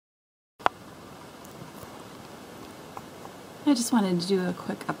I just wanted to do a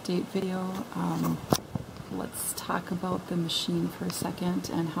quick update video. Let's talk about the machine for a second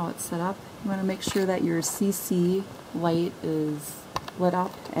and how it's set up. You want to make sure that your CC light is lit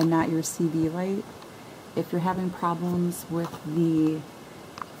up and not your CV light. If you're having problems with the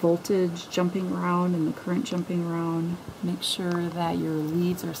voltage jumping around and the current jumping around, make sure that your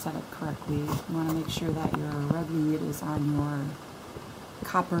leads are set up correctly. You want to make sure that your red lead is on your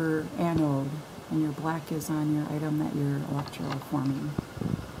copper anode and your black is on your item that you're electroforming.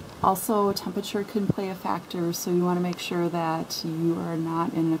 Also, temperature can play a factor, so you want to make sure that you are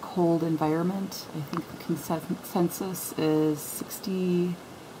not in a cold environment. I think the consensus is 60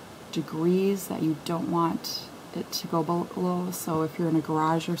 degrees that you don't want it to go below, so if you're in a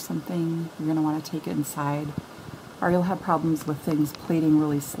garage or something, you're going to want to take it inside, or you'll have problems with things plating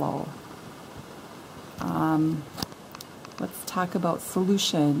really slow. Let's talk about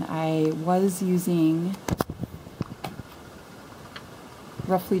solution. I was using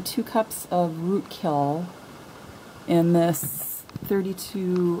roughly 2 cups of root kill in this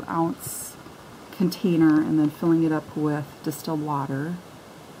 32-ounce container and then filling it up with distilled water,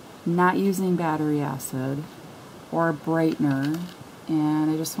 not using battery acid or brightener. And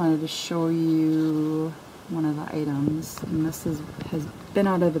I just wanted to show you one of the items, and this has been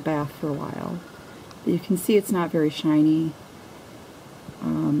out of the bath for a while. You can see it's not very shiny.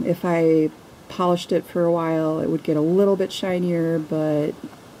 If I polished it for a while, it would get a little bit shinier, but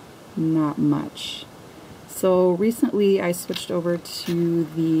not much. So recently I switched over to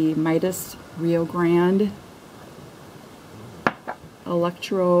the Midas Rio Grande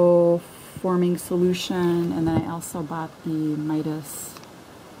Electroforming solution, and then I also bought the Midas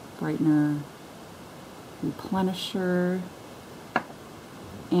brightener replenisher,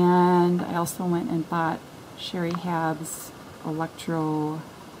 and I also went and bought Sherry Hab's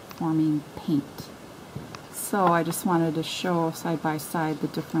Electroforming paint. So I just wanted to show side by side the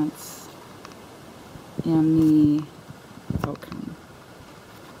difference in the outcome.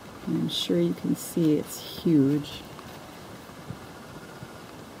 And I'm sure you can see it's huge.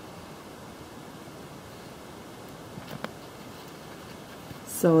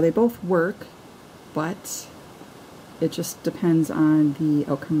 So they both work, but it just depends on the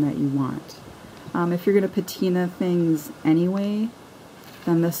outcome that you want. If you're going to patina things anyway,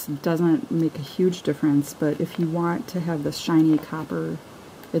 then this doesn't make a huge difference, but if you want to have this shiny copper,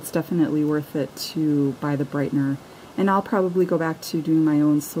 it's definitely worth it to buy the brightener. And I'll probably go back to doing my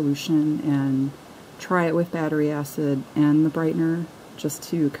own solution and try it with battery acid and the brightener just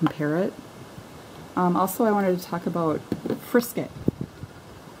to compare it. Also, I wanted to talk about frisket.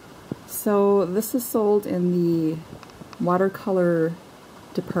 So this is sold in the watercolor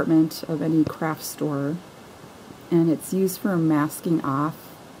department of any craft store, and it's used for masking off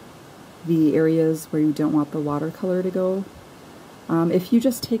the areas where you don't want the watercolor to go. If you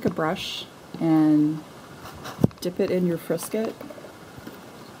just take a brush and dip it in your frisket,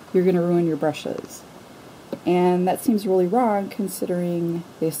 you're going to ruin your brushes. And that seems really wrong considering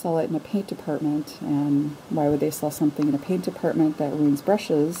they sell it in a paint department, and why would they sell something in a paint department that ruins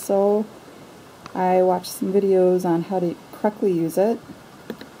brushes? So I watched some videos on how to correctly use it,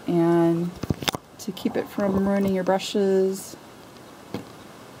 and to keep it from ruining your brushes,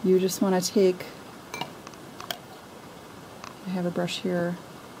 you just want to take, I have a brush here,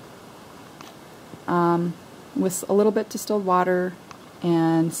 with a little bit distilled water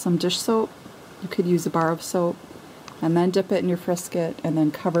and some dish soap. You could use a bar of soap, and then dip it in your frisket and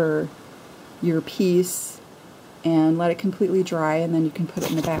then cover your piece and let it completely dry, and then you can put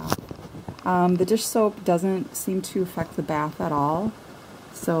it in the bath. The dish soap doesn't seem to affect the bath at all,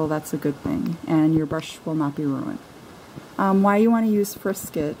 so that's a good thing, and your brush will not be ruined. Why you want to use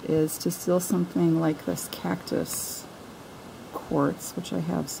frisket is to seal something like this cactus quartz, which I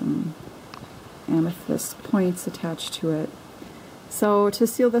have some amethyst points attached to it. So to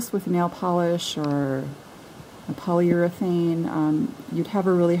seal this with nail polish or a polyurethane, you'd have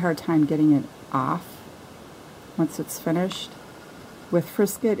a really hard time getting it off once it's finished. With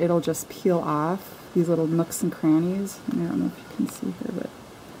frisket, it'll just peel off these little nooks and crannies. I don't know if you can see here, but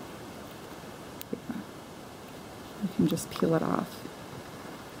yeah, you can just peel it off.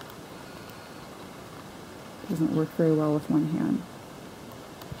 It doesn't work very well with one hand.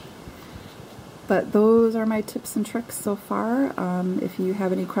 But those are my tips and tricks so far. If you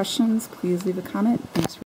have any questions, please leave a comment. Thanks for